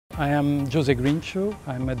I am Jose Grincho.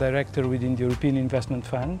 I'm a director within the European Investment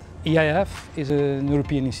Fund. EIF is an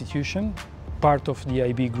European institution, part of the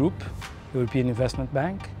IB Group, European Investment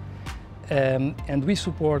Bank. And we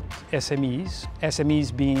support SMEs,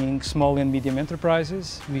 SMEs being small and medium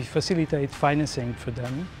enterprises. We facilitate financing for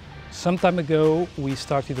them. Some time ago, we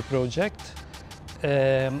started a project,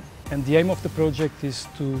 and the aim of the project is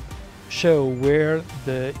to show where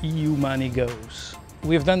the EU money goes.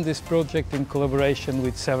 We've done this project in collaboration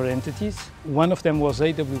with several entities. One of them was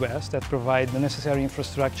AWS, that provides the necessary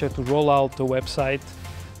infrastructure to roll out a website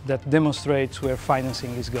that demonstrates where financing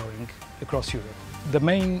is going across Europe. The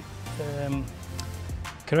main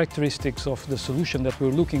characteristics of the solution that we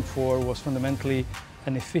were looking for was fundamentally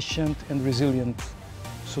an efficient and resilient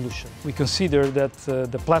solution. We consider that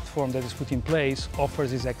the platform that is put in place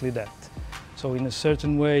offers exactly that. So in a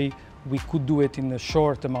certain way, we could do it in a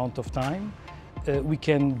short amount of time. We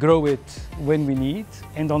can grow it when we need,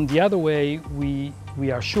 and on the other way,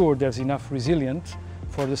 we are sure there's enough resilience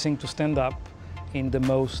for the thing to stand up in the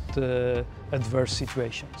most adverse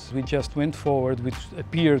situations. We just went forward with what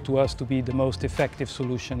appeared to us to be the most effective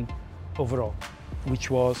solution overall, which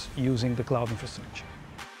was using the cloud infrastructure.